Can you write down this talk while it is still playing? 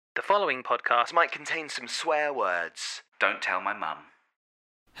The following podcast might contain some swear words. Don't tell my mum.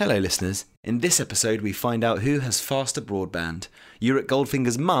 Hello listeners, in this episode we find out who has faster broadband, Uric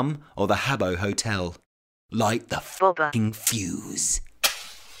Goldfinger's mum or the Habbo Hotel. Light the f***ing fuse.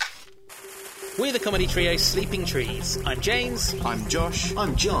 We're the comedy trio Sleeping Trees. I'm James. I'm Josh.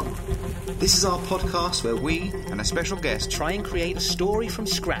 I'm John. This is our podcast where we, And a special guest, Try and create a story from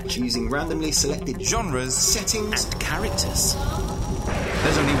scratch using randomly selected genres, settings, and characters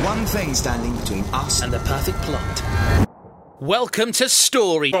there's only one thing. standing between us and the perfect plot. Welcome to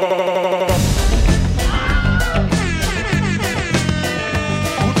Story. What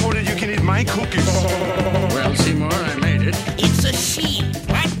ordered you can eat my cookies? Well, Seymour, I made it. It's a sheep.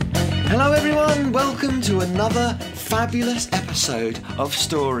 What? Hello everyone, welcome to another fabulous episode of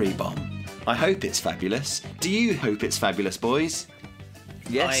Story Bomb. I hope it's fabulous. Do you hope it's fabulous, boys?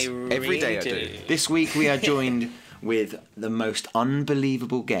 Yes, every day I do. This week we are joined with the most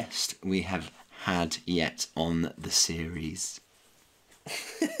unbelievable guest we have had yet on the series.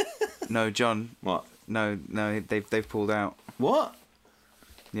 No, John. What? No, they've pulled out. What?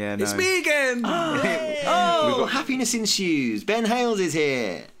 Yeah, no. It's me again! Oh, happiness ensues. Ben Hales is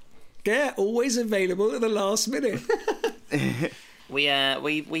here. Yeah, always available at the last minute. We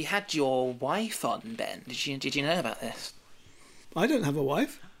had your wife on, Ben. Did you know about this? I don't have a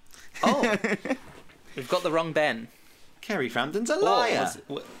wife. Oh, we've got the wrong Ben. Kerry Frampton's a Or liar.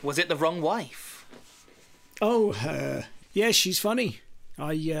 was it the wrong wife? Oh, yeah, she's funny.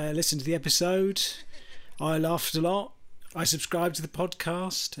 I listened to the episode. I laughed a lot. I subscribed to the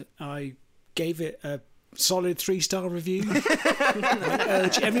podcast. I gave it a solid 3-star review. I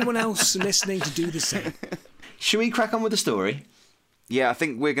urge everyone else listening to do the same. Shall we crack on with the story? Yeah, I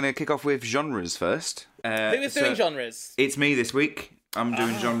think we're going to kick off with genres first. Who is doing genres? It's me this week. I'm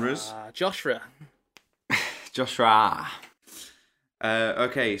doing genres. Joshua. Joshua.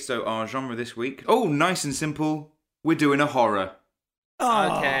 Okay, so our genre this week. Oh, nice and simple. We're doing a horror.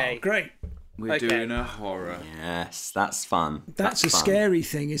 Oh, Okay. Great. We're Okay. doing a horror. Yes, that's fun. That's a fun. scary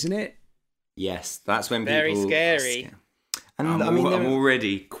thing, isn't it? Yes, that's when Very people... scary. And I'm there-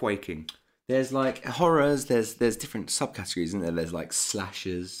 already quaking. there's like horrors, there's different subcategories, isn't there? There's like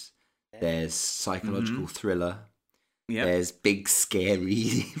slashers, there's psychological thriller, Yeah. there's big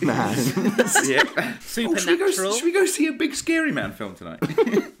scary man. Yeah. Supernatural. Should we go see a big scary man film tonight?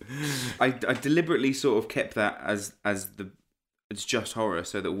 I deliberately sort of kept that as it's just horror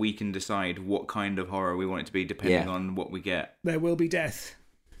so that we can decide what kind of horror we want it to be depending on what we get. There will be death.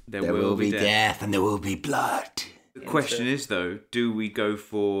 There will be death and there will be blood. The question is though, do we go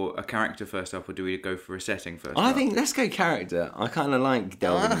for a character first up or do we go for a setting first up? I think let's go character. I kind of like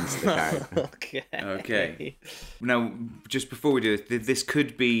delving into the character. Okay. Now, just before we do this, this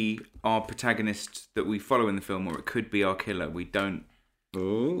could be our protagonist that we follow in the film or it could be our killer. We don't...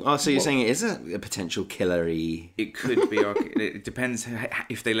 Ooh. Oh, so you're saying it is a potential killery? It could be our... It depends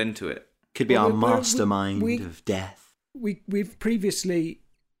if they lend to it. Could be Well, our we- mastermind we- of death. We've previously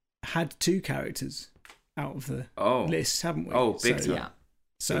had 2 characters out of the list, haven't we? Oh, big time. Yeah.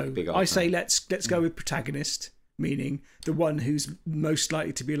 So Big I say offer. let's go with protagonist, meaning the one who's most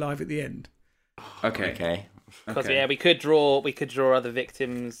likely to be alive at the end. Okay. Because we could draw other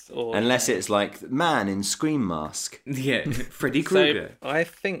victims, or Unless it's like man in Scream mask. Yeah, Freddy So Krueger. I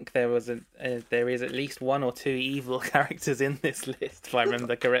think there is at least 1 or 2 evil characters in this list, if I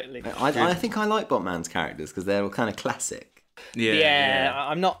remember correctly. I think I like Botman's characters because they're all kind of classic. Yeah,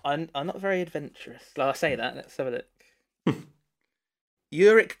 I'm not very adventurous. I'll say that. Let's have a look.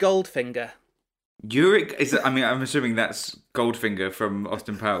 Uric Goldfinger. Uric is. I mean, I'm assuming that's Goldfinger from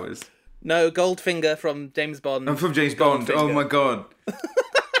Austin Powers. No, Goldfinger from James Bond. I'm from James Bond. Goldfinger. Oh my god.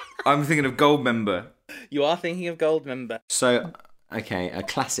 I'm thinking of Goldmember. You are thinking of Goldmember. So, okay,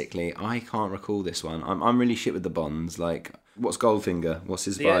 classically, I can't recall this one. I'm really shit with the Bonds. Like, what's Goldfinger? What's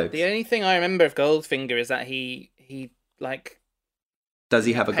his vibe? The only thing I remember of Goldfinger is that he Does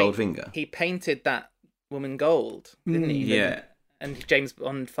he have a gold finger? He painted that woman gold, didn't he? Yeah. And James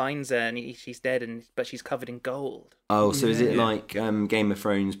Bond finds her, and she's dead, but she's covered in gold. Oh, so is it like Game of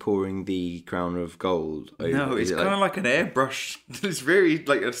Thrones pouring the crown of gold over? No, it's kind of like an airbrush. It's very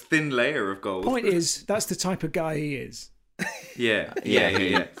like a thin layer of gold. Point is, that's the type of guy he is. Yeah.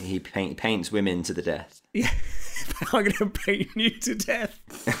 He paints women to the death. Yeah, I'm going to paint you to death.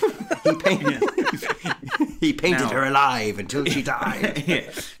 He painted her alive until she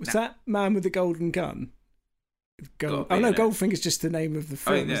died. Was that Man with the Golden Gun? Goldfinger's just the name of the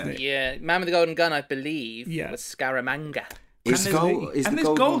film, yeah. isn't it? Yeah, Man with the Golden Gun, I believe, Yeah. was Scaramanga. Is And there's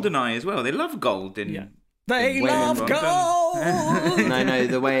gold? Goldeneye as well. They love gold in They When- love gold. No,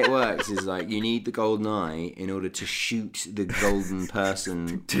 the way it works is like you need the golden eye in order to shoot the golden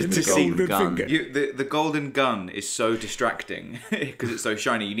person with the see golden gun. finger. The golden gun is so distracting because it's so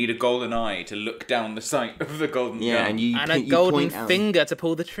shiny. You need a golden eye to look down the sight of the golden Yeah, gun. and you And a you golden point out- finger to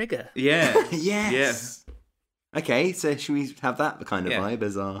pull the trigger. Yeah. Yes. Okay, so should we have that kind of Yeah. vibe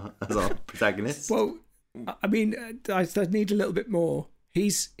as our protagonist? Well, I mean, I need a little bit more.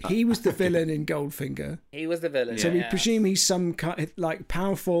 He was the villain in Goldfinger, He was the villain. so we yeah. presume he's some kind like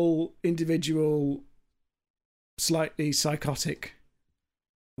powerful individual, slightly psychotic,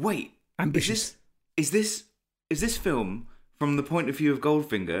 Wait, ambitious. is this film from the point of view of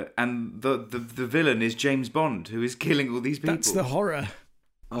Goldfinger, and the villain is James Bond, who is killing all these people? That's the horror.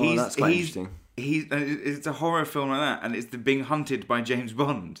 Oh, that's quite interesting. It's a horror film like that, and it's being hunted by James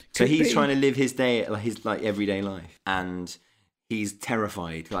Bond. So Could he's be. trying to live his day, like his like everyday life, and he's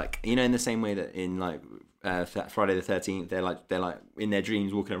terrified. Like in the same way that in like Friday the 13th, they're like in their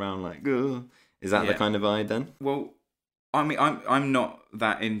dreams walking around like, ugh. Is that the Yeah. kind of vibe then? Well, I mean, I'm not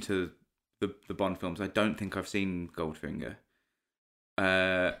that into the Bond films. I don't think I've seen Goldfinger.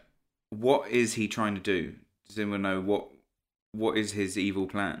 What is he trying to do? Does anyone know what is his evil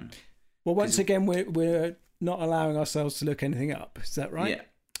plan? Well, once again, we're not allowing ourselves to look anything up. Is that right? Yeah.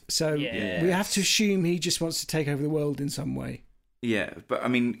 So Yeah. we have to assume he just wants to take over the world in some way. Yeah, but I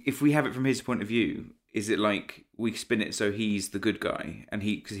mean, if we have it from his point of view, is it like we spin it so he's the good guy, and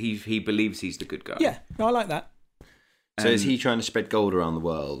because he believes he's the good guy? Yeah, no, I like that. So is he trying to spread gold around the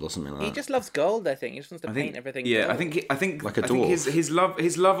world or something like that? He just loves gold, I think. He just wants to I paint think everything Yeah, gold. I think Like a I think dwarf.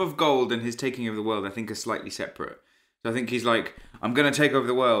 his love of gold and his taking over the world, I think, are slightly separate. So I think he's like, I'm going to take over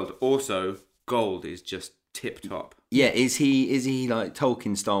the world. Also, gold is just tip top. Yeah, is he like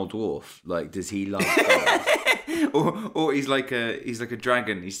Tolkien style dwarf? Like, does he love gold? or he's like a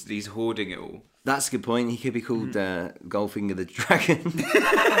dragon. He's hoarding it all. That's a good point. He could be called Goldfinger the Dragon.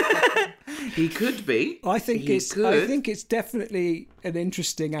 He could be. I think He it's could. definitely an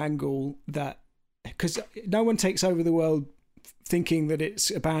interesting angle that because no one takes over the world thinking that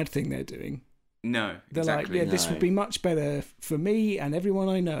it's a bad thing they're doing. No, They're exactly. like, yeah, this no. would be much better for me and everyone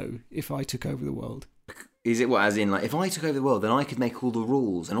I know if I took over the world. Is it what, as in, like, if I took over the world, then I could make all the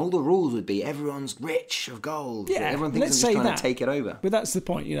rules, and all the rules would be everyone's rich of gold. Yeah, Everyone thinks let's I'm say just trying that. to take it over. But that's the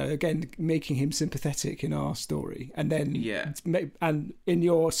point, again, making him sympathetic in our story. And then, Yeah. and in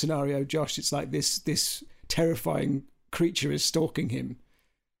your scenario, Josh, it's like this terrifying creature is stalking him.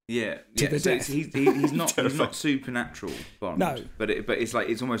 Yeah, To yeah. the So death. he's not supernatural Bond. No. but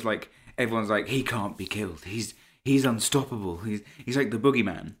it's almost like everyone's like, he can't be killed. He's unstoppable. He's like the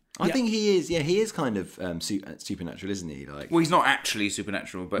boogeyman. I Yeah. think he is. Yeah, he is kind of supernatural, isn't he? Like, Well, he's not actually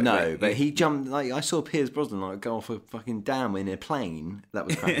supernatural, but no, but he jumped. Like, I saw Piers Brosnan like go off a fucking dam in a plane that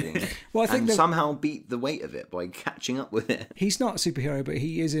was crashing, Well, I think and that- somehow beat the weight of it by catching up with it. He's not a superhero, but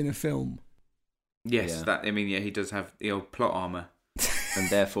he is in a film. yes, Yeah. he does have the old plot armor. And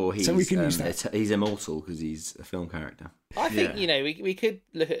therefore he's So we can use that. he's immortal because he's a film character. I think Yeah. we could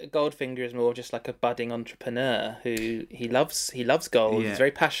look at Goldfinger as more just like a budding entrepreneur who he loves gold. Yeah. He's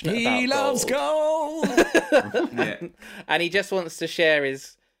very passionate about He loves gold. Yeah, and he just wants to share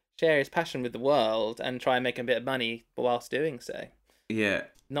his passion with the world and try and make a bit of money whilst doing so. yeah.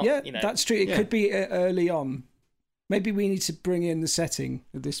 Not Yeah, you know, that's true. It could be early on. Maybe we need to bring in the setting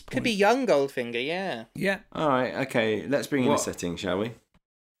at this point. could be young Goldfinger. Yeah. Yeah. All right, okay, let's bring in a What? setting, shall we?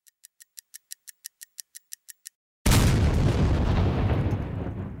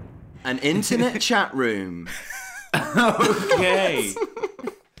 An internet chat room. Okay.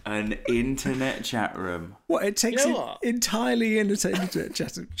 An internet chat room. What it takes You know it what? entirely in a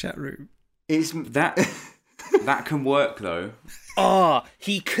chat room. Is That can work though.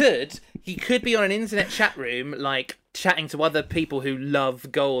 He could be on an internet chat room, like chatting to other people who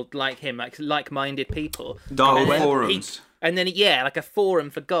love gold like him, like-minded people. Dark And then forums. and then like a forum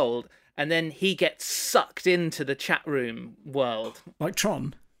for gold, and then he gets sucked into the chat room world, Like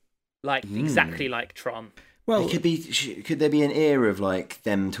Tron. like exactly like Tron. Well, could there be an era of like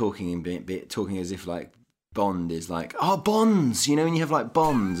them talking and talking as if like Bond is like, oh, bonds, when you have like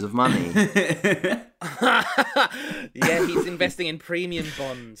bonds of money. Yeah, he's investing in premium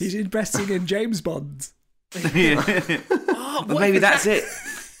bonds. he's investing in James Bond. Oh, Well, maybe that's it.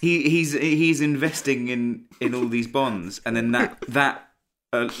 He's investing in all these bonds, and then that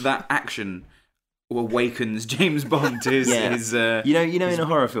action awakens James Bond to his. Yeah. his in a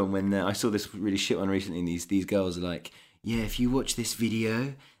horror film when I saw this really shit one recently, and these girls are like, yeah, if you watch this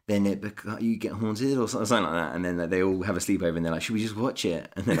video, then you get haunted or something like that, and then they all have a sleepover, and they're like, should we just watch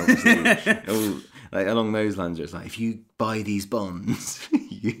it? And then obviously, all, like along those lines, it's like, if you buy these bonds,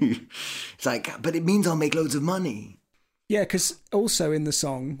 you. It's like, but it means I'll make loads of money. Yeah, because also in the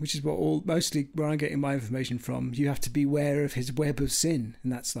song, which is mostly where I'm getting my information from, you have to beware of his web of sin,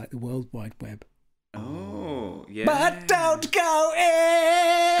 and that's like the World Wide Web. Oh, yeah. But don't go in.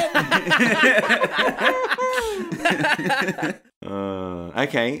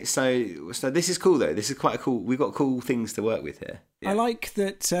 Okay, so this is cool though. This is quite a cool. We've got cool things to work with here. Yeah. I like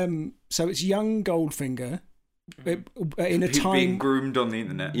that. So it's young Goldfinger in a time being groomed on the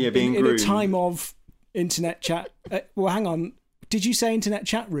internet. Yeah, being groomed in a time of internet chat. Well, hang on. Did you say internet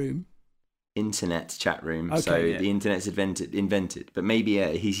chat room? Internet chat room. Okay, so yeah. The internet's invented, but maybe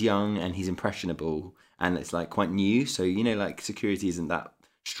he's young and he's impressionable, and it's like quite new. So like security isn't that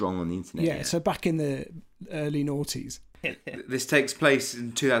strong on the internet. Yeah. yet. So back in the early noughties. This takes place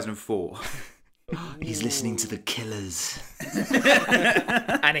in 2004. He's listening to the Killers,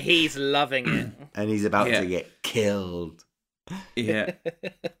 and he's loving it. and he's about to get killed. Yeah.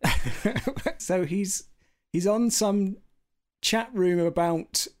 So he's on some chat room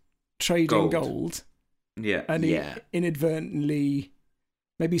about trading gold. Yeah. And he inadvertently,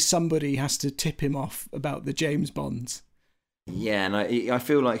 maybe somebody has to tip him off about the James Bonds. Yeah, and I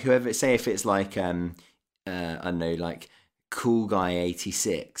feel like whoever, say if it's like I don't know, like Cool Guy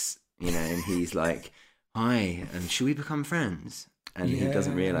 86, and he's like, "Hi, should we become friends?" And he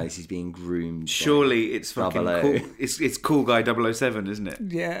doesn't realise he's being groomed. Surely it's fucking 00. cool. It's Cool Guy 007, isn't it?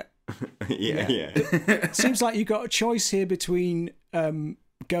 Yeah. yeah. Seems like you got a choice here between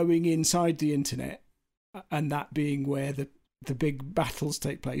going inside the internet and that being where the big battles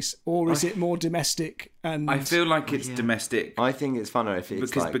take place, or is it more domestic? And I feel like it's domestic. I think it's funner if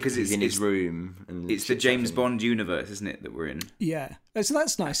it's because it's in his room. And it's the James Bond universe, isn't it, that we're in? Yeah, so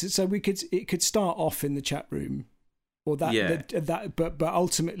that's nice. So it could start off in the chat room, or that, but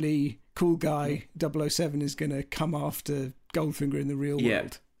ultimately, Cool Guy 007 is going to come after Goldfinger in the real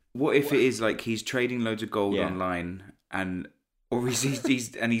world. What if it is like he's trading loads of gold online, or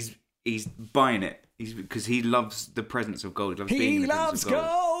he's buying it? Because he loves the presence of gold. He loves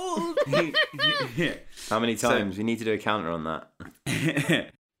gold. How many times? We need to do a counter on that.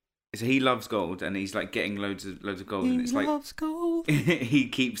 So he loves gold, and he's like getting loads of gold, and it's loves gold. he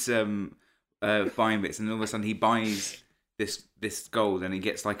keeps buying bits, and all of a sudden he buys this gold, and he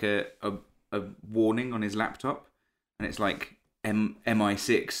gets like a warning on his laptop, and it's like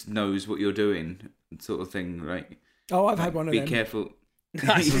MI6 knows what you're doing, sort of thing, right? Oh, I've had one of them. Be careful.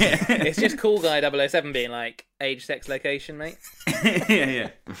 It's just Cool Guy 007 being like, age, sex, location, mate. Yeah.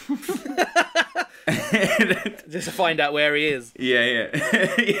 Just to find out where he is. Yeah.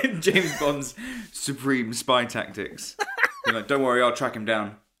 James Bond's supreme spy tactics. You're like, don't worry, I'll track him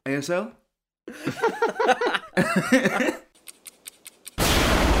down. ASL?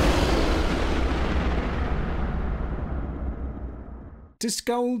 Does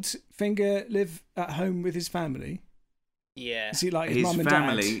Goldfinger live at home with his family? Yeah. Is he like his mum and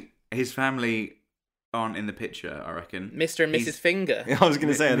dad? His family aren't in the picture, I reckon. Mr. and Mrs. Finger. I was going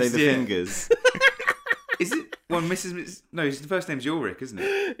to say, are they the fingers? Is it? Well, Mrs. No, his first name's Ulrich, isn't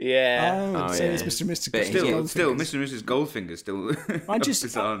it? Yeah. So it's Mr. and Mr. Still, Mr. and Mrs. Goldfinger still a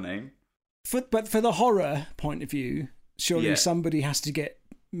bizarre name. But for the horror point of view, surely somebody has to get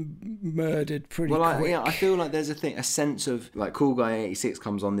murdered pretty quick. I feel like there's a sense of like Cool Guy 86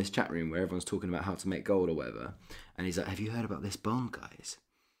 comes on this chat room where everyone's talking about how to make gold or whatever, and he's like, "Have you heard about this Bond, guys?"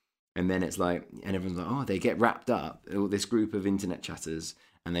 And then it's like, and everyone's like, "Oh, they get wrapped up." All this group of internet chatters,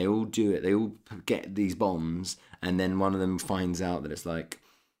 and they all do it. They all get these bombs, and then one of them finds out that it's like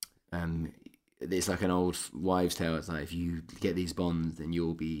an old wives' tale. It's like, if you get these bombs, then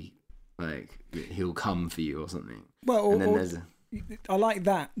you'll be like, he'll come for you or something. Well, and then I like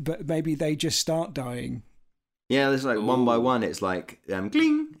that, but maybe they just start dying. Yeah, there's like one by one. It's like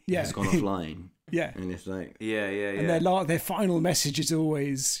cling. Yeah, it's gone offline. Yeah, and it's like yeah. And their final message is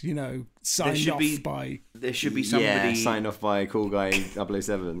always, signed off by. There should be somebody signed off by Cool Guy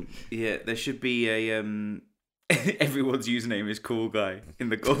 007. Yeah, there should be a everyone's username is Cool Guy in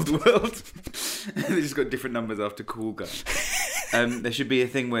the gold world. They just got different numbers after Cool Guy. There should be a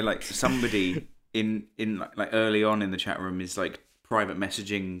thing where like somebody in like early on in the chat room is like private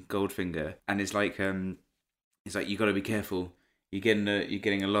messaging Goldfinger, and it's like you got to be careful. You're getting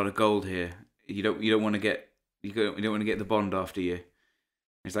a lot of gold here. You don't want to get the Bond after you.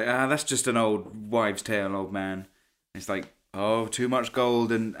 It's like, that's just an old wives' tale, old man. And it's like, oh, too much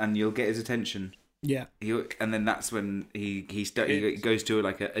gold, and you'll get his attention. Yeah. And then that's when he goes to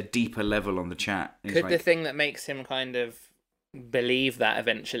like a deeper level on the chat. Could the thing that makes him kind of believe that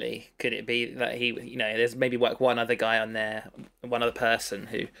eventually, could it be that he, there's maybe one other guy on there, one other person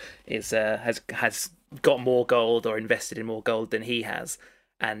who is has got more gold or invested in more gold than he has,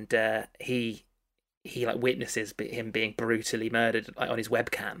 and he like witnesses him being brutally murdered like, on his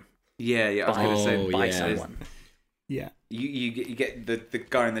webcam. Yeah, I was going to say by someone. Yeah. You get the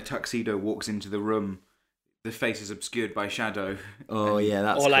guy in the tuxedo walks into the room. The face is obscured by shadow. Oh yeah,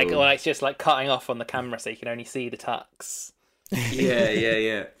 that's or like cool. or like it's just like cutting off on the camera so you can only see the tux.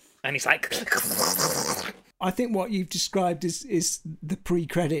 Yeah. And he's like, I think what you've described is the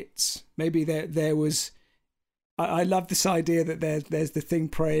pre-credits. Maybe there was. I love this idea that there's the thing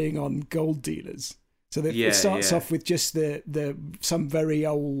preying on gold dealers. So that it starts off with just the some very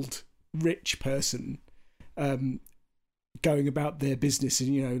old rich person going about their business,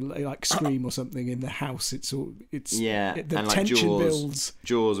 and like Scream or something in the house. It's the and like tension Jaws, builds.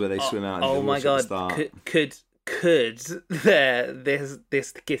 Jaws where they swim out. oh my god! Could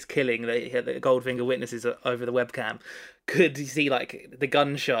this killing the Goldfinger witnesses over the webcam? Could you see like the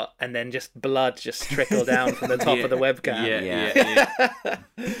gunshot and then just blood just trickle down from the top of the webcam? Yeah.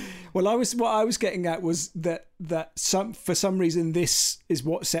 Well, what I was getting at was that for some reason this is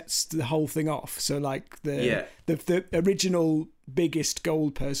what sets the whole thing off. So like the original biggest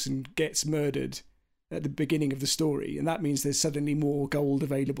gold person gets murdered at the beginning of the story, and that means there's suddenly more gold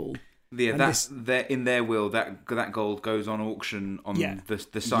available. Yeah, that's in their will. That gold goes on auction on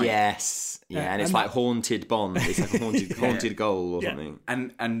the site. Yes, and it's like haunted bond. It's like a haunted gold or something.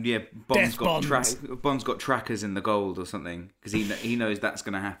 And Bond's got trackers in the gold or something because he knows that's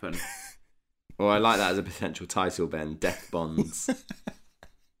going to happen. Well, I like that as a potential title, Ben. Death Bonds.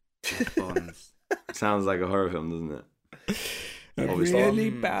 Death Bonds. Sounds like a horror film, doesn't it? A really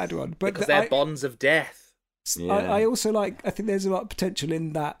bad one, but because they're bonds of death. Yeah. I also I think there's a lot of potential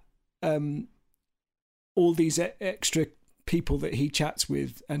in that. All these extra people that he chats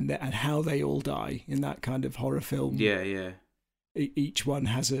with and how they all die in that kind of horror film. Yeah. Each one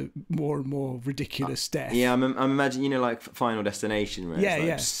has a more and more ridiculous death. Yeah, I'm imagining, like Final Destination, where it's like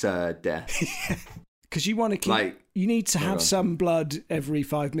absurd death. Because you want to keep, you need to have some blood every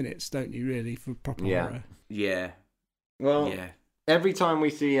 5 minutes, don't you? Really, for proper horror. Yeah. Well, every time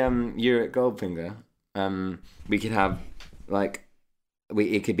we see Uric Goldfinger, we could have like.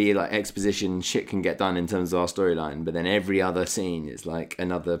 It could be like exposition, shit can get done in terms of our storyline, but then every other scene is like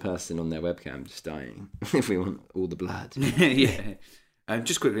another person on their webcam just dying if we want all the blood. Yeah.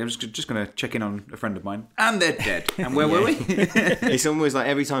 Just quickly, I'm just going to check in on a friend of mine. And they're dead. And where were we? It's almost like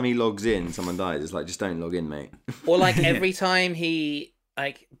every time he logs in, someone dies. It's like, just don't log in, mate. Or like every time he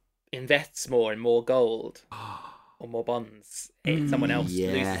like invests more in more gold or more bonds, someone else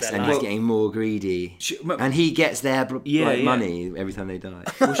loses their and life. he's getting more greedy, and he gets their money every time they die.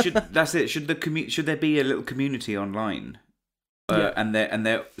 Well, that's it. Should there be a little community online? And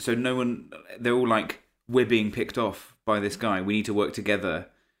they're so no one. They're all like, we're being picked off by this guy. We need to work together.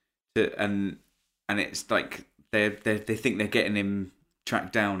 And it's like they think they're getting him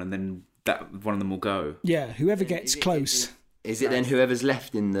tracked down, and then that one of them will go. Yeah, whoever gets close. Is it then whoever's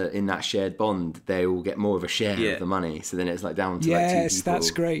left in that shared bond, they all get more of a share of the money? So then it's like down to like 2 people. Yes, that's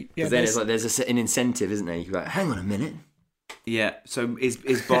great. Yeah, then it's like there's an incentive, isn't there? You can be like, hang on a minute. Yeah. So is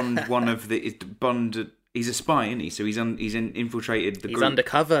Bond one of the? Is Bond? He's a spy, isn't he? So he's infiltrated the group. He's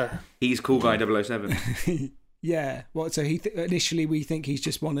undercover. He's Cool Guy 007. Yeah. Well, so initially we think he's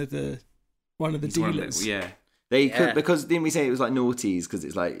just one of the dealers. They could, because didn't we say it was like noughties because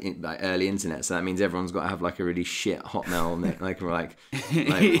it's like early internet, so that means everyone's got to have like a really shit Hotmail, like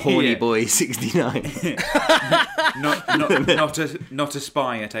horny boy 69. not a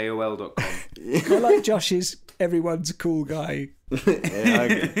spy at AOL.com. I like Josh's everyone's a cool guy.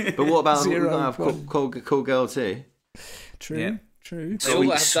 Okay. But what about we've got to have cool girl too? True. Yeah. True. They've all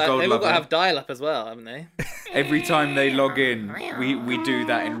got to have dial-up as well, haven't they? Every time they log in, we do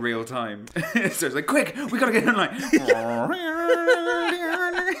that in real time. So it's like, quick, we got to get online.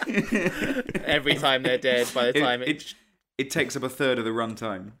 Every time they're dead, by the time it takes up a third of the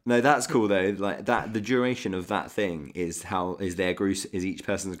runtime. No, that's cool though. Like that, the duration of that thing is each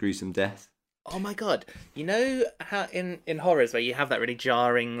person's gruesome death. Oh my god! You know how in horrors where you have that really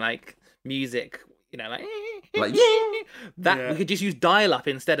jarring like music, like that we could just use dial-up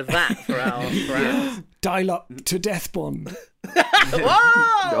instead of that for our dial-up to Death Bond.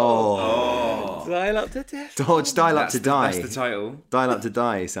 Oh. Dial-up to Death. Dodge, dial-up to die. That's the title. Dial-up to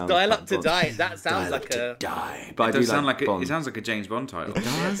die sounds. Dial-up to die. That sounds like a die. But it sounds like a James Bond title.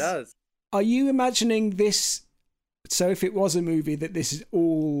 It does. Are you imagining this? So if it was a movie that this is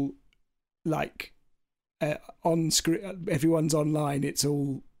all like on screen, everyone's online. It's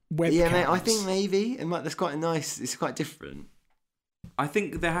all webcams. Yeah, mate, I think maybe that's quite nice. It's quite different. I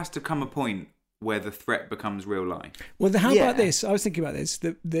think there has to come a point where the threat becomes real life. Well, how about this? I was thinking about this.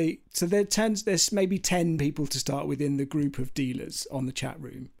 So there's maybe 10 people to start within the group of dealers on the chat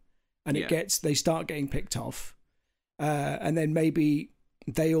room, and they start getting picked off, and then maybe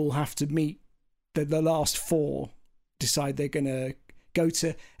they all have to meet. The last 4 decide they're going to go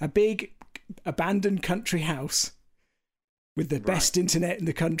to a big abandoned country house with the best internet in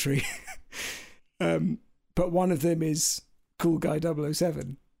the country. But one of them is Cool Guy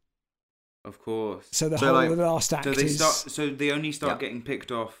 007. Of course. So the last act so they only start getting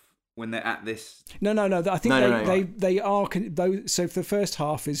picked off when they're at this. No. I think they are. So the first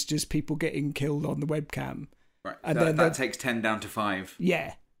half is just people getting killed on the webcam. Right. And that takes 10 down to 5.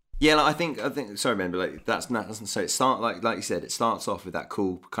 Yeah. Yeah, like I think. Sorry, man, but like that's not. So it like you said, it starts off with that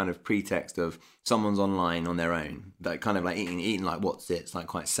cool kind of pretext of someone's online on their own, like kind of like eating like what's it's like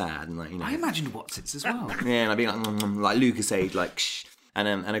quite sad and like I imagined what's it's as well. Yeah, and I'd be like Lucas Age, like shh,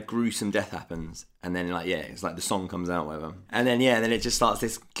 and a gruesome death happens, and then it's like the song comes out, whatever, and then then it just starts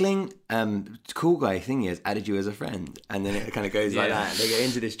this cling. Cool Guy thing is added you as a friend, and then it kind of goes like that. They get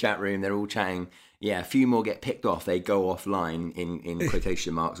into this chat room, they're all chatting. Yeah, a few more get picked off. They go offline in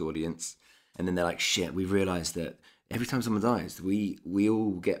quotation marks, audience, and then they're like, "Shit, we've realised that every time someone dies, we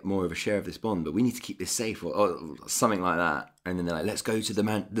all get more of a share of this bond, but we need to keep this safe or something like that." And then they're like, "Let's go to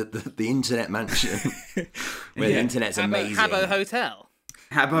the internet mansion where the internet's amazing." Habbo Hotel.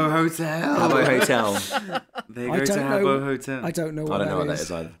 Habbo Hotel. Habbo Hotel. They go to Habbo Hotel. I don't know what that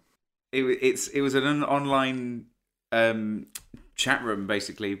is either. It was an online chat room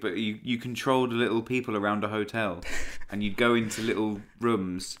basically, but you controlled little people around a hotel, and you'd go into little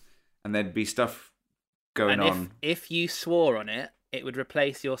rooms, and there'd be stuff going on. If you swore on it, it would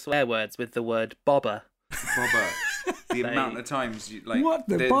replace your swear words with the word bobber. Bobber. The amount of times what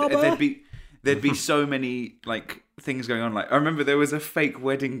the bobber? There'd be so many like things going on. Like I remember there was a fake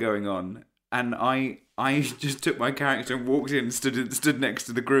wedding going on, and I just took my character and walked in and stood next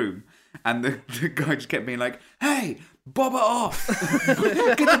to the groom, and the guy just kept being like, "Hey, bobber off!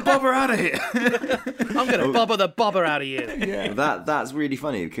 Get the bobber out of here!" I'm gonna bobber the bobber out of you. Yeah, that's really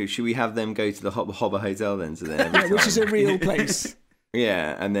funny. Because should we have them go to the Hobber Hotel then? So then which is a real place.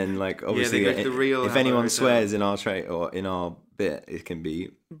 Yeah, and then like obviously, they go to the real if anyone swears in our trait or in our bit, it can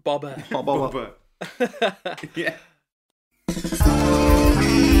be bobber. Bobber. Yeah.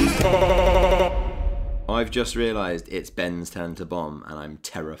 I've just realised it's Ben's turn to bomb, and I'm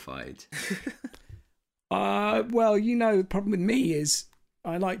terrified. Well, the problem with me is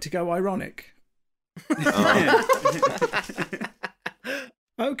I like to go ironic.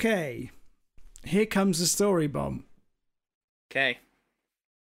 Okay, here comes the story bomb. Okay.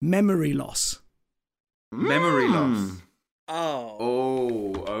 Memory loss. Memory loss.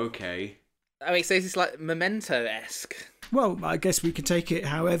 Oh, okay. I mean, so it's like Memento-esque. Well, I guess we can take it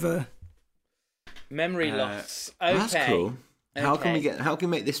however. Memory loss. Okay. That's cool. How can we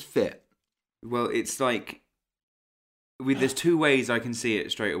make this fit? Well, it's like there's 2 ways I can see it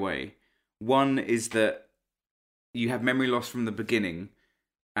straight away. One is that you have memory loss from the beginning,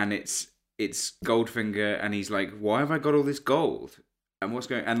 and it's Goldfinger, and he's like, "Why have I got all this gold? And what's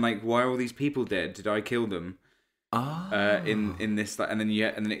going? And like, why are all these people dead? Did I kill them?" In this, and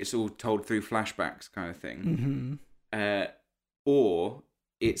then it's all told through flashbacks, kind of thing. Mm-hmm. Or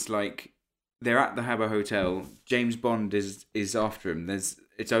it's like they're at the Habbo Hotel. James Bond is after him.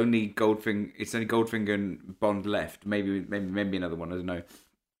 It's only Goldfinger and Bond left. Maybe another one. I don't know.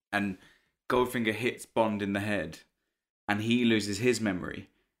 And Goldfinger hits Bond in the head, and he loses his memory.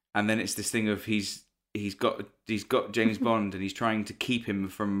 And then it's this thing of he's got James Bond, and he's trying to keep him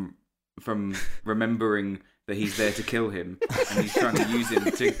from remembering that he's there to kill him, and he's trying to use him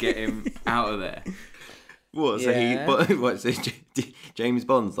to get him out of there. What? So so James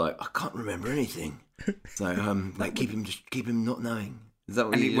Bond's like, I can't remember anything. So like keep him not knowing. Is that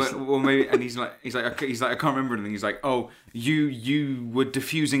what maybe? And he's like I can't remember anything. He's like, oh, you were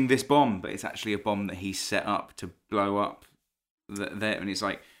defusing this bomb, but it's actually a bomb that he set up to blow up there. And it's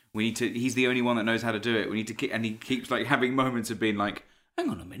like, we need to. He's the only one that knows how to do it. We need to keep, and he keeps like having moments of being like, hang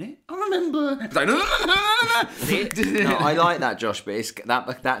on a minute, I remember. It's like, no, I like that, Josh, but it's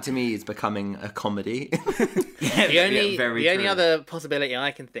that to me is becoming a comedy. The only other possibility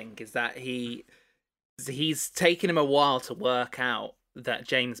I can think is that he's taken him a while to work out that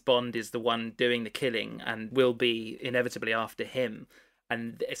James Bond is the one doing the killing and will be inevitably after him.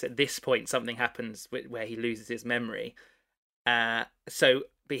 And it's at this point something happens where he loses his memory. But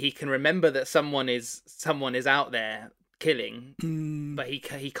he can remember that someone is out there killing, but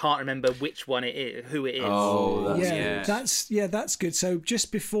he can't remember which one it is, who it is. Oh, that's good. So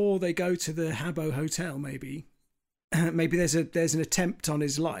just before they go to the Habbo Hotel, maybe there's an attempt on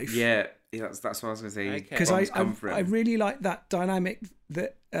his life. Yeah, Yeah, that's what I was going to say. Because I really like that dynamic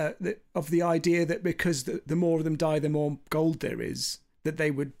that of the idea that because the more of them die, the more gold there is, that they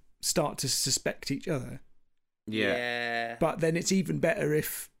would start to suspect each other. Yeah. But then it's even better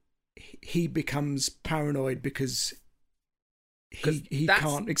if he becomes paranoid because he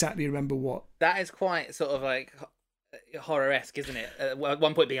can't exactly remember what. That is quite sort of like horror-esque, isn't it? At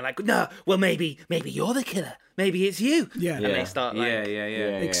one point being like, no, well, maybe you're the killer. Maybe it's you. Yeah. And they start like... Yeah.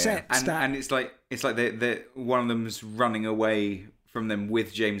 Except that... And it's like they one of them's running away from them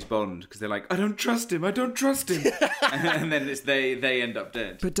with James Bond because they're like, I don't trust him. And then they end up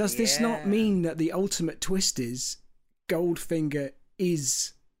dead. But does this not mean that the ultimate twist is Goldfinger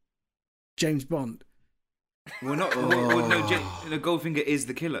is James Bond? Well, not. No, Goldfinger is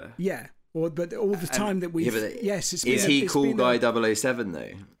the killer. Yeah. But all the time that we... Yes, it's been... Is he Cool Guy 007,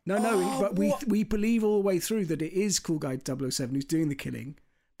 though? No, but we believe all the way through that it is Cool Guy 007 who's doing the killing,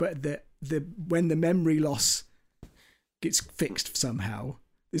 but when the memory loss gets fixed somehow,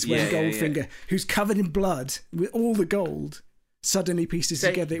 is when Goldfinger, who's covered in blood with all the gold, suddenly pieces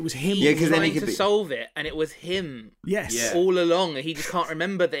together it was him. Yeah, because then he could solve it, and it was him. Yes, all along. He just can't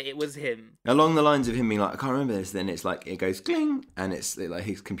remember that it was him. Along the lines of him being like, I can't remember this. Then it's like it goes cling, and it's like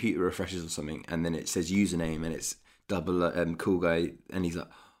his computer refreshes or something, and then it says username, and it's Cool Guy, and he's like,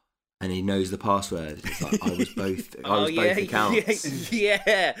 and he knows the password. It's like I was both accounts.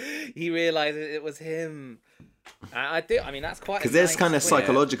 Yeah, he realizes it was him. I do. I mean, that's quite because that's kind of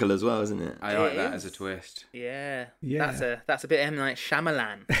psychological as well, isn't it? I like that as a twist. Yeah. That's a bit M. Night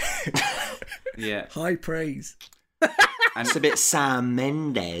Shyamalan. Yeah, high praise. And it's a bit Sam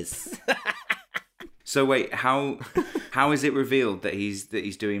Mendes. So wait, how is it revealed that he's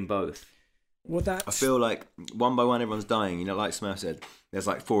doing both? Well, I feel like one by one everyone's dying. You know, like Smurf said, there's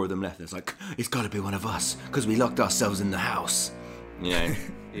like 4 of them left. There's like, it's got to be one of us because we locked ourselves in the house. You know.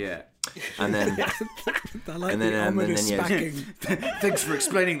 Yeah. And then, thanks for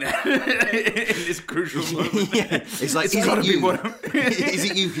explaining that in this crucial moment. Yeah. It's like, is it you? Is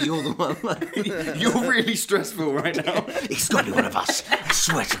it you? Because you're the one. You're really stressful right now. It's got to be one of us. I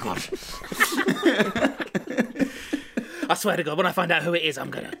swear to God. I swear to God, when I find out who it is, I'm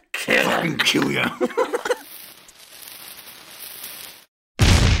gonna kill you.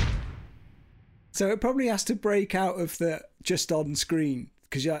 So it probably has to break out of the just on screen.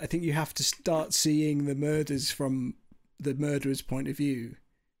 Because I think you have to start seeing the murders from the murderer's point of view.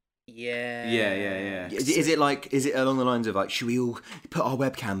 Yeah. Is it along the lines of like, should we all put our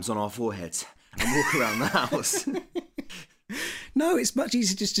webcams on our foreheads and walk around the house? No, it's much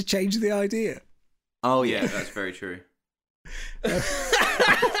easier just to change the idea. Oh yeah, that's very true.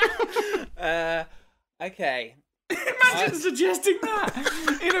 Okay. Imagine suggesting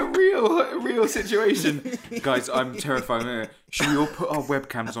that in a real situation. Guys, I'm terrified. Should we all put our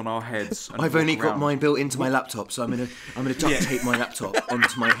webcams on our heads? I've only got mine built into my laptop, so I'm gonna duct tape my laptop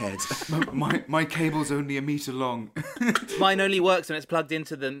onto my head. My cable's only 1 meter long. Mine only works when it's plugged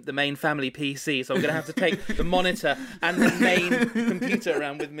into the main family PC, so I'm gonna have to take the monitor and the main computer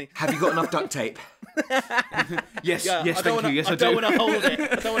around with me. Have you got enough duct tape? Yes, thank you. Yes, I do. I don't want to hold it.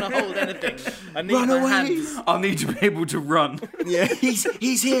 I don't want to hold anything. I need my hands. I'll need to be able to run. Yeah,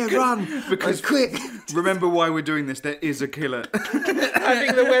 he's here. Run because quick. Remember why we're doing this. There is a killer.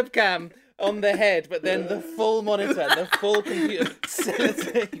 Having the webcam on the head, but then the full monitor, the full computer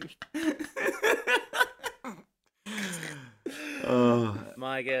facility. Oh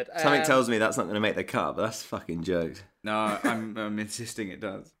my God! Something tells me that's not going to make the cut, but that's fucking jokes. No, I'm insisting it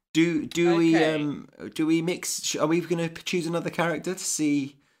does. Do we mix? Are we going to choose another character to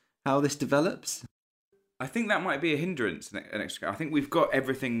see how this develops? I think that might be a hindrance. An extra. I think we've got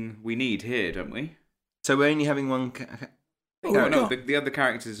everything we need here, don't we? So we're only having one. No. The other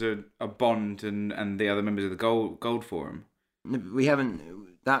characters are Bond and the other members of the Gold Forum. We haven't.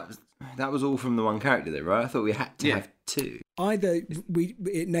 That was all from the one character, though, right? I thought we had to have 2. Either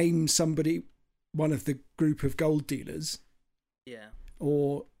it names somebody, one of the group of gold dealers. Yeah.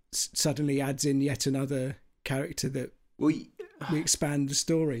 Or suddenly adds in yet another character that we expand the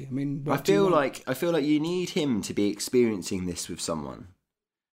story. I mean, I feel like you need him to be experiencing this with someone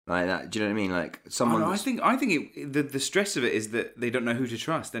like that. Do you know what I mean? Like someone. I think the stress of it is that they don't know who to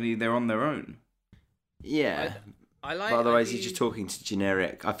trust. They're on their own. Yeah. I like. But otherwise, he's just talking to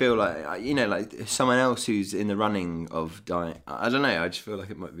generic. I feel like like someone else who's in the running of dying. I don't know. I just feel like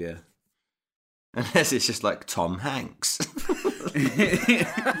it might be unless it's just like Tom Hanks.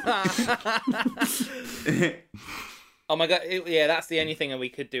 Oh my God! Yeah, that's the only thing that we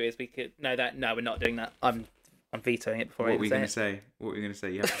could do is no, we're not doing that. I'm vetoing it before. What were you going to say?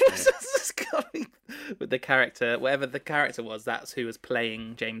 You have to say it. with the character, whatever the character was, that's who was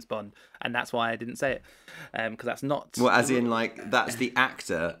playing James Bond, and that's why I didn't say it, because that's not. Well, as in, like, that's the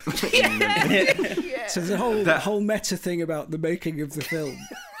actor. So the whole meta thing about the making of the film.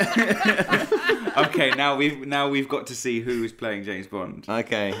 Okay, now we've got to see who's playing James Bond.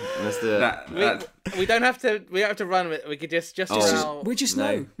 Okay, let's do it. We don't have to. We don't have to run with it. We could just we just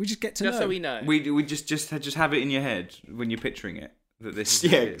know. We just get to know. Just so we know. We just have it in your head when you're picturing it that this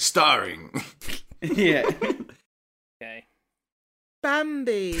is starring. Yeah. Okay.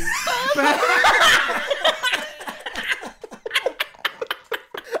 Bambi.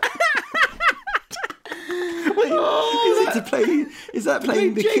 Is that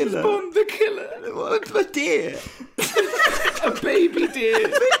playing the James killer? Bond, the killer. What a deer. A baby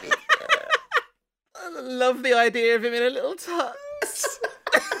deer. I love the idea of him in a little tux.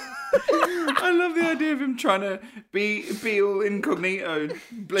 I love the idea of him trying to be all incognito.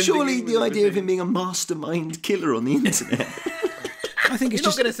 Surely the idea of him being a mastermind killer on the internet. I think it's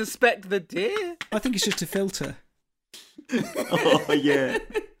You're not going to suspect the deer. I think it's just a filter. Oh yeah.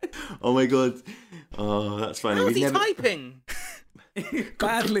 Oh my god. Oh, that's funny. How's he typing?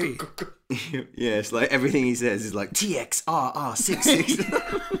 Badly. Yeah, it's like everything he says is like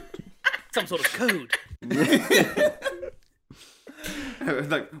TXRR66. Some sort of code.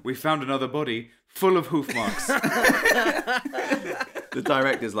 Like, we found another body full of hoof marks. The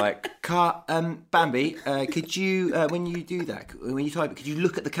director's like, Bambi, could you, when you do that, when you type, could you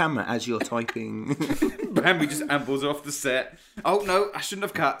look at the camera as you're typing? Bambi just ambles off the set. Oh no, I shouldn't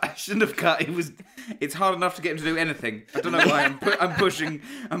have cut. It's hard enough to get him to do anything. I don't know why I'm pushing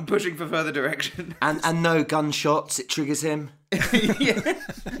for further direction. And no gunshots, it triggers him. Yeah.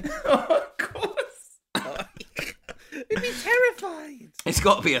 Oh, of course. He'd be terrified. It's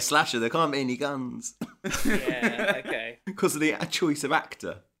got to be a slasher. There can't be any guns. Yeah, okay. Because of the choice of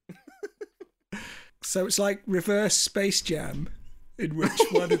actor. So it's like reverse Space Jam, in which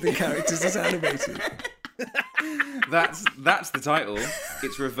one of the characters is animated. That's the title.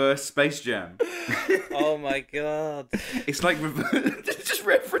 It's Reverse Space Jam. Oh my god. It's like just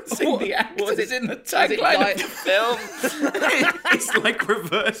referencing the actors in the tagline of the film. It's like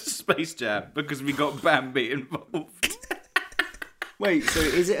Reverse Space Jam because we got Bambi involved. Wait, so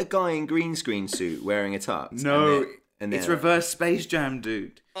is it a guy in green screen suit wearing a tux? No, and it's Reverse Space Jam,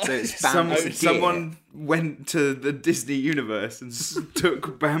 dude. So it's someone went to the Disney universe and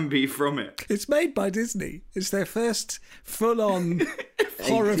took Bambi from it. It's made by Disney. It's their first full-on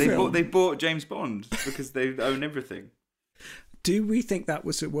horror film. They bought James Bond because they own everything. Do we think that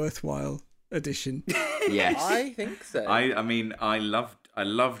was a worthwhile addition? Yes, I think so. I mean, I loved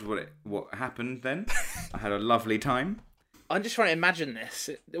what happened then. I had a lovely time. I'm just trying to imagine this.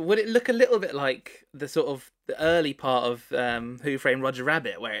 Would it look a little bit like the sort of the early part of Who Framed Roger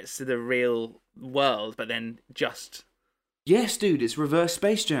Rabbit, where it's the real world, but then just... Yes, dude, it's Reverse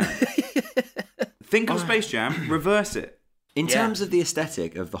Space Jam. Think of Space Jam, reverse it. In terms of the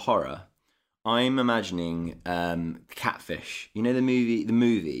aesthetic of the horror, I'm imagining Catfish. You know the movie,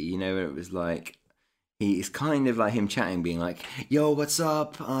 you know, where it was like... It's kind of like him chatting, being like, yo, what's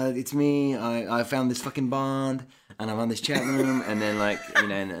up? It's me. I found this fucking Bond, and I'm on this chat room. And then, like, you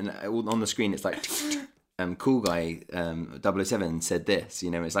know, and on the screen, it's like, cool guy 007 said this, you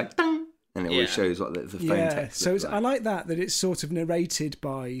know, it's like, and it always shows what the phone text so looks I like. like that it's sort of narrated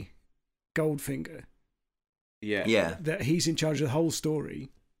by Goldfinger. Yeah. That he's in charge of the whole story.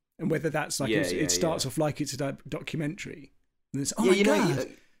 And whether that's like, it starts off like it's a documentary. And it's, oh my God.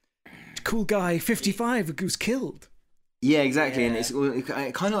 Cool guy 55 was killed. Yeah, exactly. And it's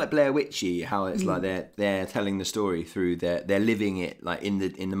kind of like Blair Witchy, how it's like they're telling the story through they're living it like in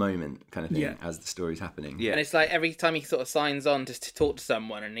the moment kind of thing as the story's happening. And it's like every time he sort of signs on just to talk to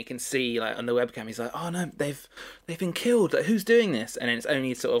someone, and he can see like on the webcam, he's like, oh no, they've been killed, like, who's doing this? And then it's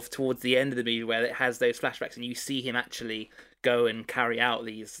only sort of towards the end of the movie where it has those flashbacks and you see him actually go and carry out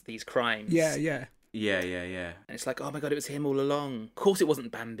these crimes. Yeah. Yeah. And it's like, oh my God, it was him all along. Of course it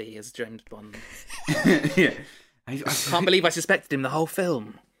wasn't Bambi as James Bond. Yeah. I can't believe I suspected him the whole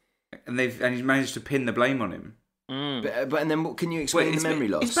film. And he's managed to pin the blame on him. But and then what can you explain the memory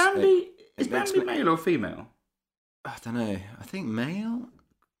loss? Is Bambi male or female? I don't know. I think male.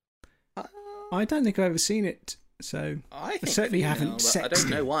 I don't think I've ever seen it, so I certainly haven't sexed I don't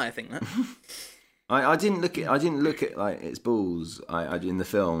know why I think that. I didn't look at like its balls. I in the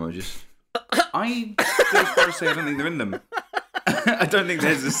film. I go as far as say I don't think they're in them. I don't think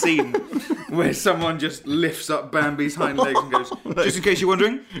there's a scene where someone just lifts up Bambi's hind legs and goes, just in case you're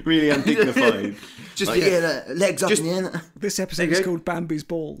wondering. Really undignified. Just like, legs up in the air. This episode is called Bambi's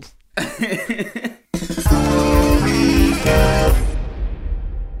Balls.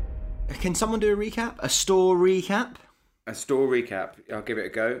 Can someone do a recap? A store recap? A store recap. I'll give it a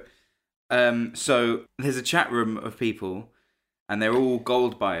go. So there's a chat room of people, and they're all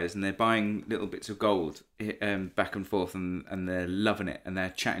gold buyers, and they're buying little bits of gold back and forth, and they're loving it, and they're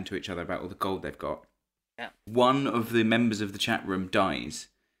chatting to each other about all the gold they've got. Yeah. One of the members of the chat room dies,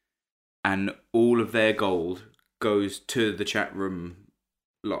 and all of their gold goes to the chat room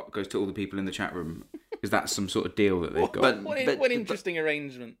lot, goes to all the people in the chat room, because that's some sort of deal that they've got. What an interesting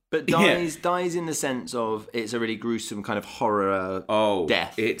arrangement. But dies in the sense of it's a really gruesome kind of horror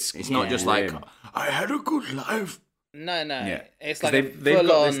death. It's not just like, I had a good life. No. Yeah. It's like they've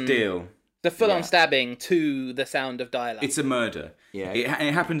got this deal. The full-on stabbing to the sound of dialogue. It's a murder. Yeah.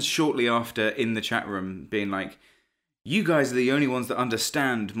 It happens shortly after in the chat room being like, you guys are the only ones that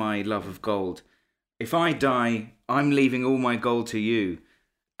understand my love of gold. If I die, I'm leaving all my gold to you.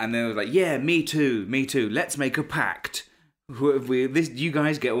 And they were like, yeah, me too. Let's make a pact. You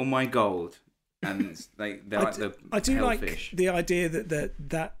guys get all my gold. And it's like, they're like the I do hellfish. like the idea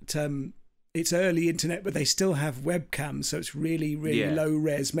that it's early internet, but they still have webcams, so it's really, really low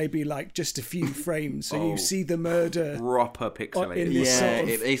res, maybe like just a few frames. So you see the murder proper pixelated. in this sort of,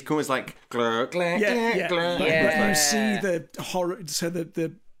 it's almost like glur. But you see the horror. So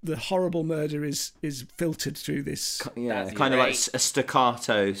the horrible murder is filtered through this. Yeah, That's kind of like great. a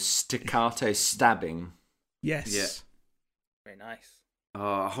staccato stabbing. Yes. Yeah. Very nice.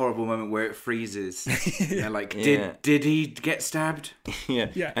 Oh, a horrible moment where it freezes. They're like, Yeah. did he get stabbed?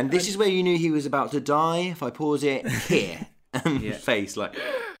 Yeah. And this is where you knew he was about to die. If I pause it here, and face like.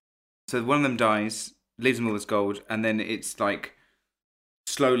 So one of them dies, leaves them all this gold, and then it's like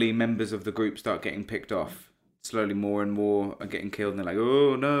slowly members of the group start getting picked off. Slowly more and more are getting killed, and they're like,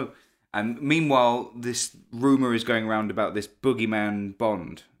 oh no. And meanwhile, this rumour is going around about this boogeyman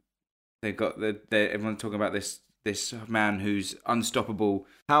Bond. They've got everyone's talking about this man who's unstoppable.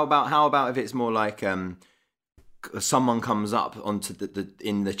 How about if it's more like someone comes up onto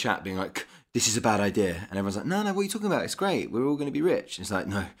in the chat being like, this is a bad idea, and everyone's like, no, what are you talking about? It's great. We're all going to be rich. And it's like,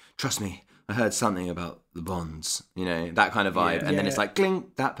 no, trust me. I heard something about the bonds, that kind of vibe. And then it's like,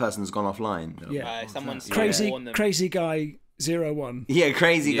 clink, that person's gone offline. Yeah. Someone's Crazy guy 01. Yeah,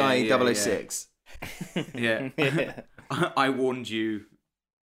 crazy guy 006. Yeah. I warned you.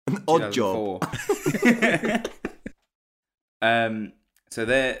 Odd job. So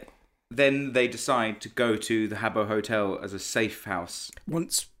then they decide to go to the Habbo Hotel as a safe house.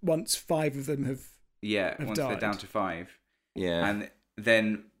 Once 5 of them have Once died. they're down to 5. Yeah. And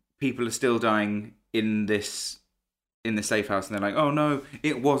then people are still dying in the safe house, and they're like, oh no,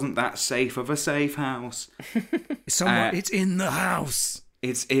 it wasn't that safe of a safe house. it's in the house.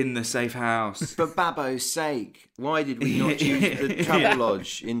 It's in the safe house. For Babbo's sake, why did we not choose the travel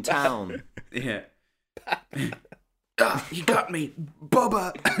lodge in town? Yeah. You got me,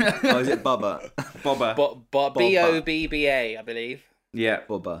 Bubba. Oh, is it Bubba? Bobba. Bobba, I believe. Yeah.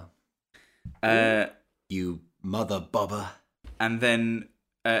 Bubba. You mother Bubba. And then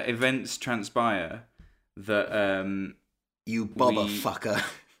events transpire that you Bubba fucker.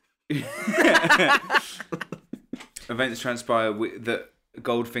 Events transpire that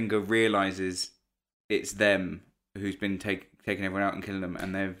Goldfinger realizes it's them who's been taking everyone out and killing them,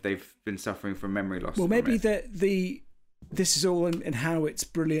 and they've been suffering from memory loss. Well, maybe this is all in how it's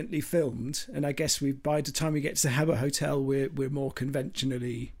brilliantly filmed, and I guess by the time we get to the Habbo Hotel, we're more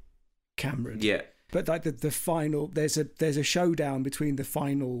conventionally cameraed. Yeah. But like the final, there's a showdown between the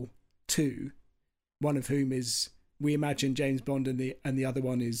final 2, one of whom is, we imagine, James Bond, and the other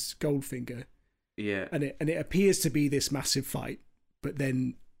one is Goldfinger. Yeah. And it appears to be this massive fight, but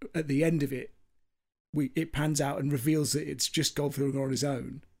then at the end of it, it pans out and reveals that it's just Goldfinger on his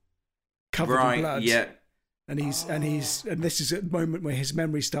own, covered in blood. Yeah. And this is a moment where his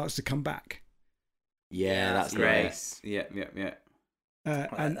memory starts to come back. Yeah, that's great. Yeah.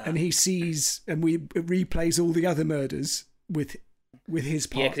 And he sees, and it replays all the other murders with his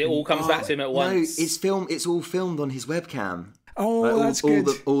part. Yeah, because it all comes back to him at once. No, it's all filmed on his webcam. Oh, like, that's good.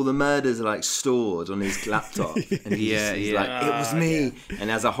 All the murders are like stored on his laptop, and he's like, it was me. Yeah. And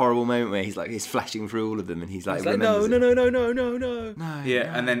there's a horrible moment where he's flashing through all of them, and he's like, no.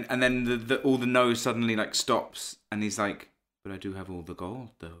 Yeah, and then all the no's suddenly like stops, and he's like, but I do have all the gold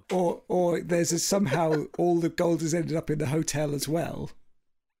though. Or there's somehow all the gold has ended up in the hotel as well.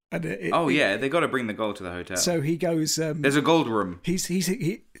 And they got to bring the gold to the hotel. So he goes. There's a gold room. He's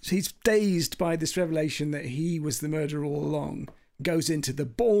dazed by this revelation that he was the murderer all along. Goes into the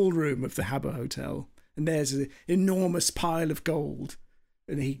ballroom of the Habbo Hotel, and there's an enormous pile of gold.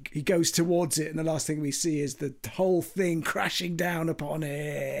 And he goes towards it, and the last thing we see is the whole thing crashing down upon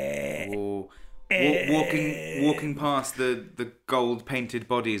it. Oh, Walking past the gold painted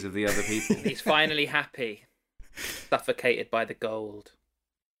bodies of the other people. He's finally happy, suffocated by the gold.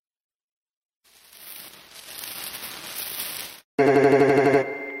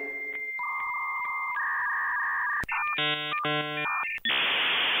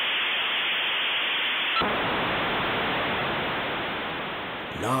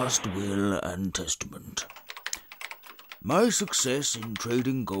 Last will and testament. My success in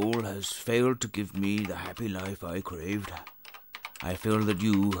trading gold has failed to give me the happy life I craved. I feel that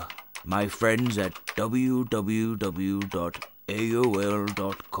you, my friends at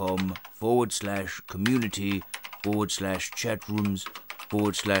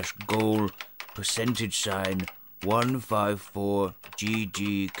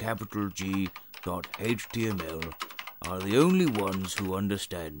are the only ones who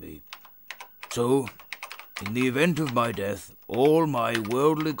understand me. So, in the event of my death, all my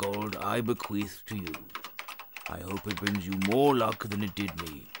worldly gold I bequeath to you. I hope it brings you more luck than it did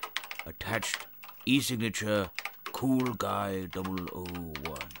me. Attached, e-signature, Cool Guy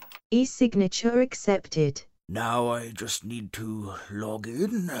 001. E-signature accepted. Now I just need to log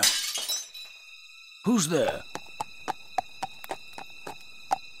in. Who's there?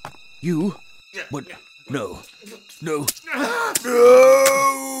 You? What? No. No. No!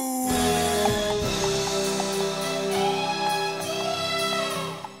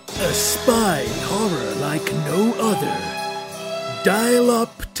 A spy horror like no other. Dial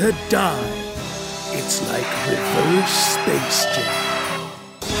up to die. It's like reverse Space Jam.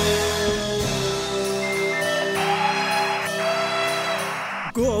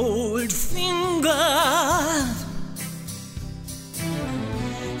 Goldfinger.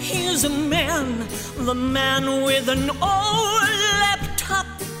 He's a man, the man with an old laptop,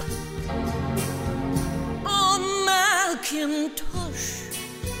 a Macintosh.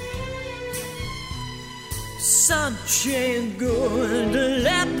 Such a good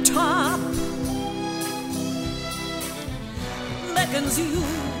laptop beckons you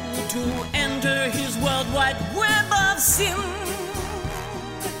to enter his world wide web of sin.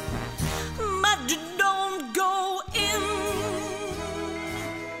 But don't go in.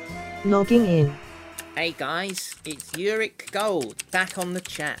 Logging in. Hey guys, it's Uric Gold, back on the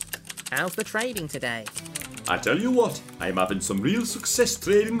chat. How's the trading today? I tell you what, I'm having some real success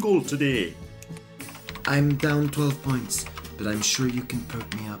trading gold today. I'm down 12 points, but I'm sure you can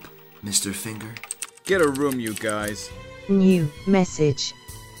perk me up, Mr. Finger. Get a room, you guys. New message.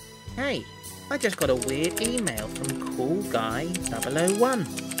 Hey, I just got a weird email from Cool Guy 001.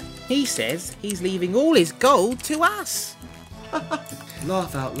 He says he's leaving all his gold to us.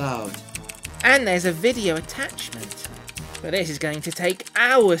 Laugh out loud. And there's a video attachment. But this is going to take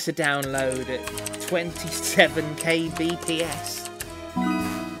hours to download at 27 kbps.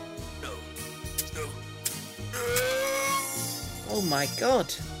 Oh my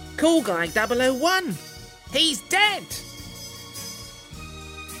god. Cool Guy 001. He's dead.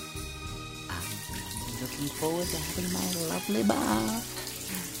 I'm looking forward to having my lovely bath.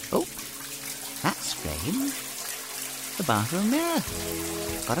 Oh, that's strange. The bathroom mirror.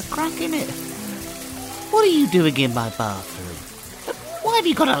 Got a crack in it. What are you doing in my bathroom? Why have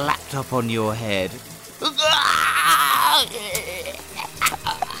you got a laptop on your head?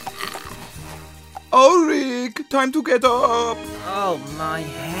 Ulrich, time to get up. Oh, my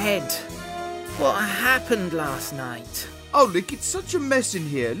head. What happened last night? Ulrich, it's such a mess in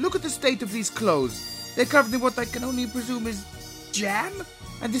here. Look at the state of these clothes. They're covered in what I can only presume is jam?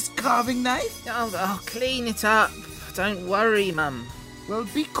 And this carving knife? Oh, I'll clean it up. Don't worry, Mum. Well,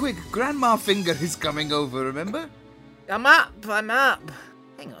 be quick. Grandma Finger is coming over, remember? I'm up.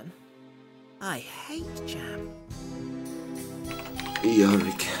 Hang on. I hate jam.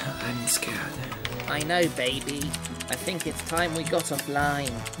 Yorick, I'm scared. I know, baby. I think it's time we got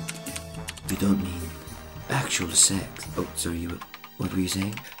offline. You don't mean actual sex? Oh, sorry, what were you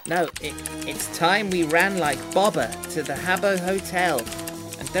saying? No, it's time we ran like Bobber to the Habbo Hotel.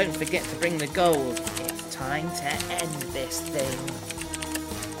 And don't forget to bring the gold. It's time to end this thing.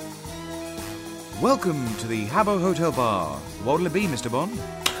 Welcome to the Habbo Hotel Bar. What'll it be, Mr. Bond?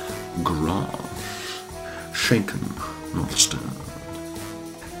 Grog. Shaken, not stirred.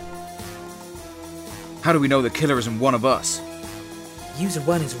 How do we know the killer isn't one of us? User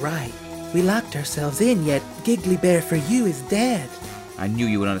 1 is right. We locked ourselves in, yet Giggly Bear for You is dead. I knew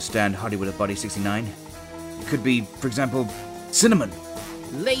you would understand Hollywood of Body 69. It could be, for example, Cinnamon.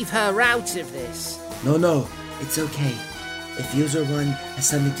 Leave her out of this. No, it's okay. If User 1 has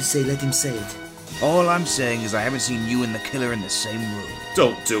something to say, let him say it. All I'm saying is I haven't seen you and the killer in the same room.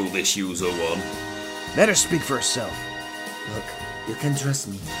 Don't do this, User 1. Let her speak for herself. Look, you can trust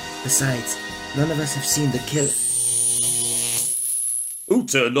me. Besides, None of us have seen the kill. Who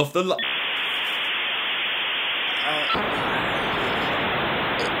turned off the light?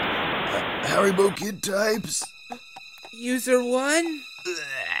 Haribo Kid types. User 1?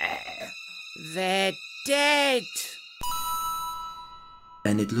 They're dead.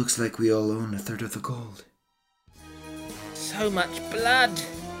 And it looks like we all own a third of the gold. So much blood.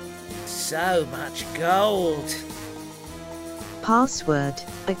 So much gold. Password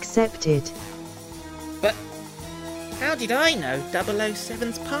accepted. But how did I know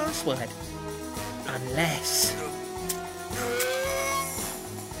 007's password? Unless...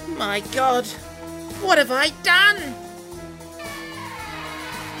 My God, what have I done?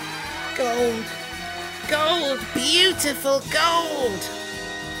 Gold, gold, beautiful gold.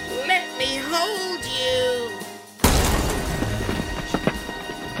 Let me hold you.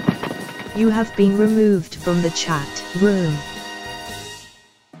 You have been removed from the chat room.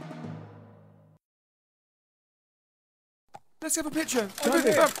 Let's have a picture. Over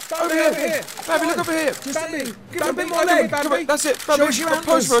here. Over here. Babby, look over here. Bambi, Give a bit more leg, Babby. That's it. Babby, Show us your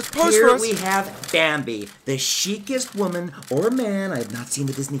pose for us. Pose Here for us. we have Bambi, the chicest woman or man. I have not seen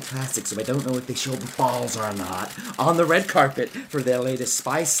the Disney classics, so I don't know if they show balls or not. On the red carpet for their latest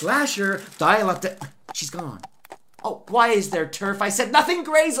spy slasher, Dial Up to... She's gone. Oh, why is there turf? I said nothing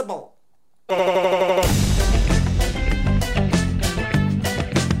grazable.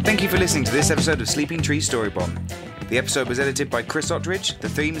 Thank you for listening to this episode of Sleeping Tree Story Bomb. The episode was edited by Chris Ottridge, the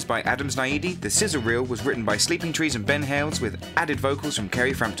themes by Adams Naidi, the scissor reel was written by Sleeping Trees and Ben Hales with added vocals from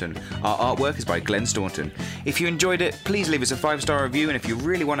Kerry Frampton. Our artwork is by Glenn Staunton. If you enjoyed it, please leave us a 5-star review, and if you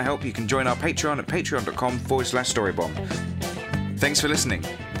really want to help, you can join our Patreon at patreon.com/storybomb. Thanks for listening.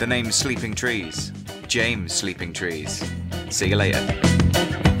 The name's Sleeping Trees. James Sleeping Trees. See you later.